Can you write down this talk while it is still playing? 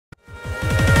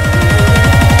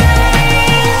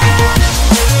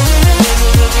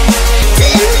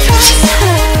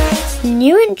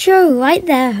video right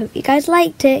there. Hope you guys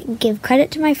liked it. Give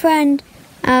credit to my friend.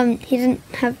 He didn't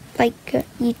have like a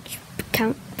YouTube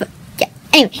account, but yeah.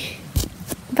 Anyway,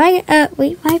 bye. Bye.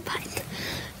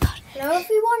 Hello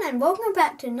everyone, and welcome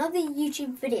back to another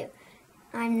YouTube video.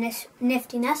 I'm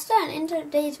Nifty Nesta, and in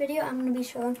today's video, I'm going to be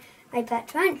showing my pet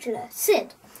tarantula,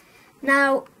 Sid.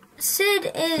 Now,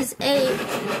 Sid is a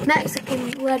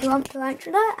Mexican red rump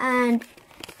tarantula, and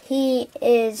he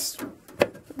is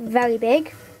very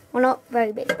big. Well, not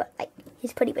very big, but like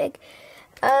he's pretty big.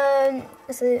 Oh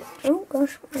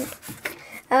gosh, put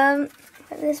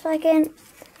this back in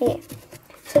here.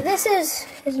 So this is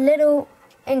his little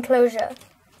enclosure.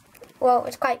 Well,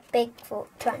 it's quite big for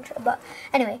tarantula, but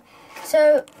anyway.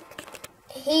 So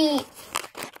he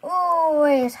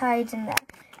always hides in there.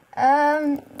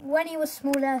 When he was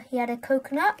smaller, he had a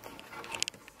coconut,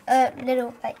 a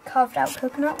little like carved out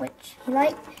coconut, which he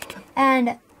liked.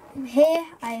 And here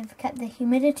I've kept the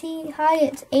humidity high.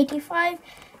 It's 85,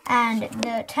 and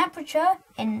the temperature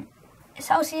in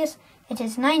Celsius it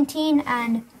is 19,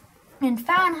 and in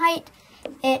Fahrenheit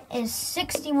it is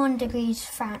 61 degrees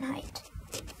Fahrenheit.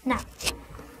 Now,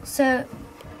 so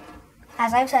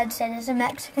as I've said, Sid is a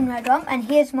Mexican red rump, and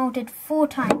he has molted 4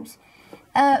 times.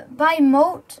 By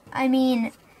molt, I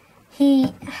mean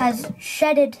he has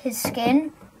shedded his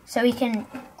skin so he can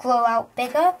grow out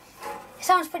bigger. It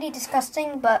sounds pretty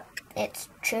disgusting, but it's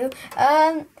true.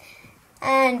 And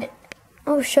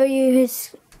I'll show you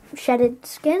his shedded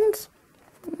skins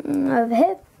over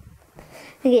here.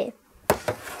 Okay,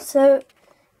 so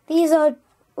these are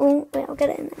all, wait, I'll get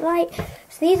it in the light.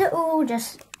 So these are all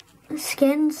just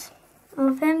skins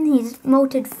of him. He's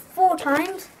molted 4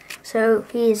 times, so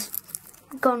he's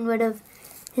gone rid of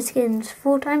his skins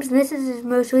 4 times, and this is his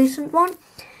most recent one.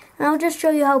 And I'll just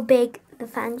show you how big the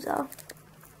fangs are.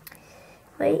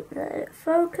 Wait,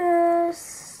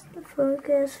 focus.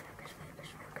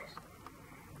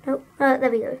 Nope, there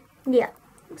we go. Yeah,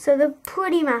 so they're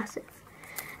pretty massive.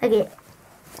 Okay,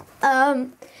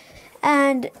 and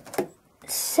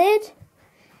Sid,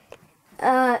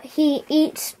 he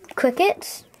eats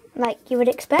crickets, like you would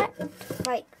expect,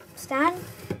 like Stan,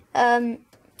 and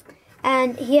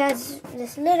he has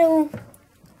this little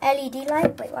LED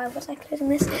light. Wait, why was I closing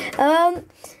this?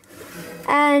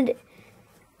 And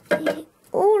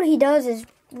all he does is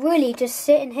really just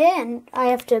sit in here, and I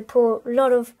have to pour a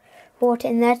lot of water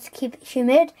in there to keep it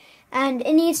humid, and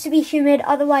it needs to be humid,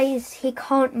 otherwise he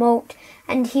can't molt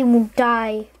and he will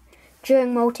die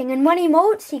during molting. And when he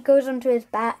molts, he goes onto his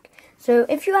back. So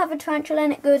if you have a tarantula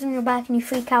and it goes on your back and you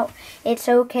freak out, it's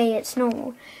okay, it's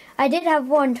normal. I did have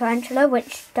one tarantula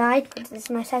which died, because this is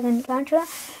my second tarantula.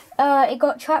 It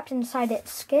got trapped inside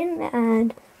its skin,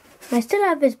 and I still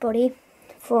have his body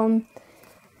from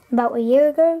about a year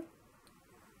ago.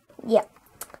 Yeah.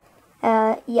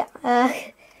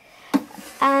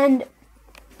 And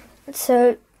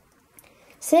so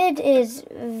Sid is,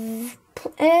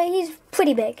 he's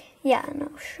pretty big. Yeah, and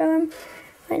I'll show him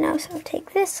right now. So I'll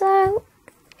take this out,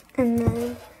 and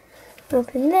then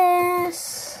open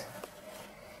this.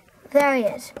 There he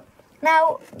is.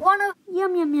 Now, one of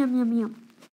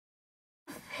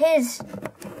his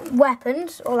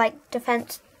weapons, or like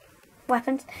defense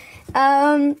weapons,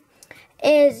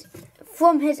 is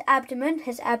from his abdomen.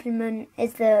 His abdomen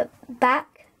is the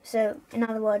back, so in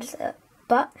other words, the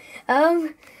butt.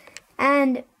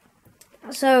 And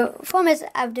so from his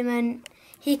abdomen,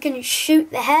 he can shoot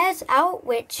the hairs out,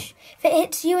 which if it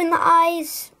hits you in the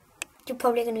eyes, you're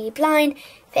probably going to be blind.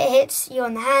 If it hits you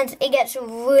on the hands, it gets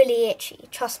really itchy,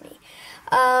 trust me.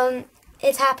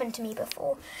 It's happened to me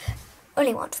before.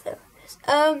 Only once though.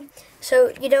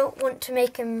 So you don't want to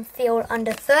make him feel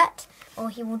under threat, or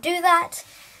he will do that.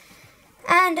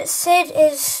 And Sid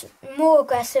is more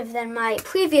aggressive than my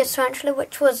previous tarantula,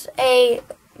 which was a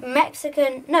a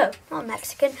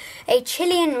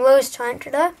Chilean rose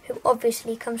tarantula, who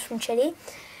obviously comes from Chile.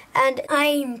 And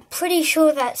I'm pretty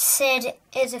sure that Sid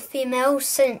is a female,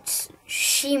 since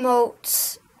she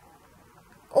molts,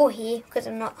 or he, because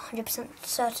I'm not 100%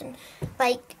 certain,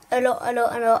 like a lot, and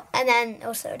then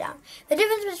it'll slow down. The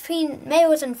difference between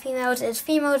males and females is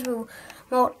females will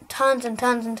molt tons and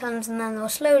tons and tons, and then they'll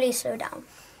slowly slow down.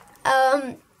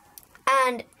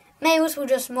 And males will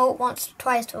just molt once,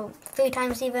 twice, or 3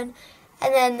 times even,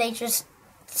 and then they just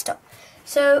stop.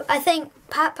 So I think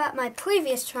Pat, my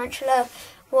previous tarantula,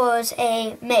 was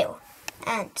a male,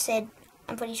 and Sid,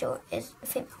 I'm pretty sure, is a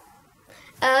female.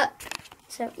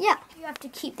 So yeah, you have to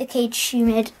keep the cage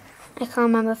humid. I can't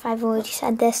remember if I've already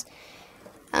said this.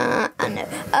 I know.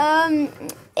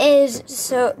 Is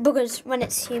so because when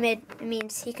it's humid, it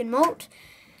means he can molt,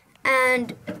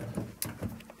 and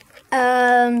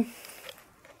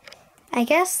I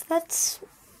guess that's...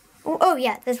 Oh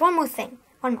yeah, there's one more thing.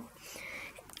 One more.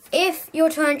 If your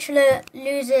tarantula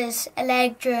loses a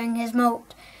leg during his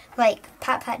molt, like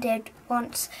Pat did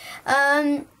once,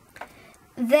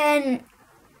 then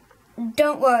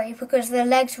don't worry, because the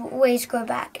legs will always grow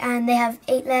back, and they have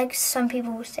 8 legs. Some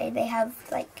people will say they have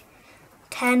like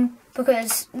 10,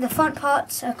 because the front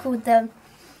parts are called the,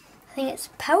 I think it's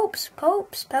palps,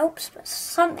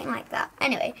 something like that.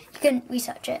 Anyway, you can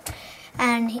research it.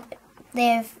 And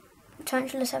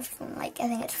tarantulas have from like, I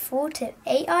think it's 4 to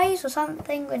 8 eyes or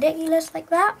something ridiculous like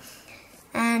that.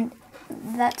 And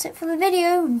that's it for the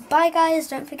video. Bye guys,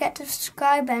 don't forget to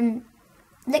subscribe and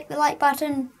lick the like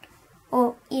button,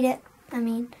 or eat it. I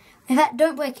mean, in fact,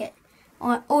 don't break it,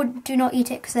 or do not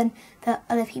eat it, because then the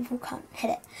other people can't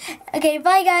hit it. Okay,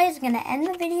 bye guys, I'm going to end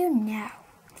the video now.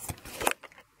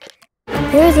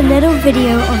 Here is a little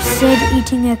video of Sid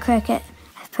eating a cricket.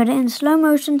 I put it in slow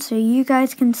motion so you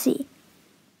guys can see.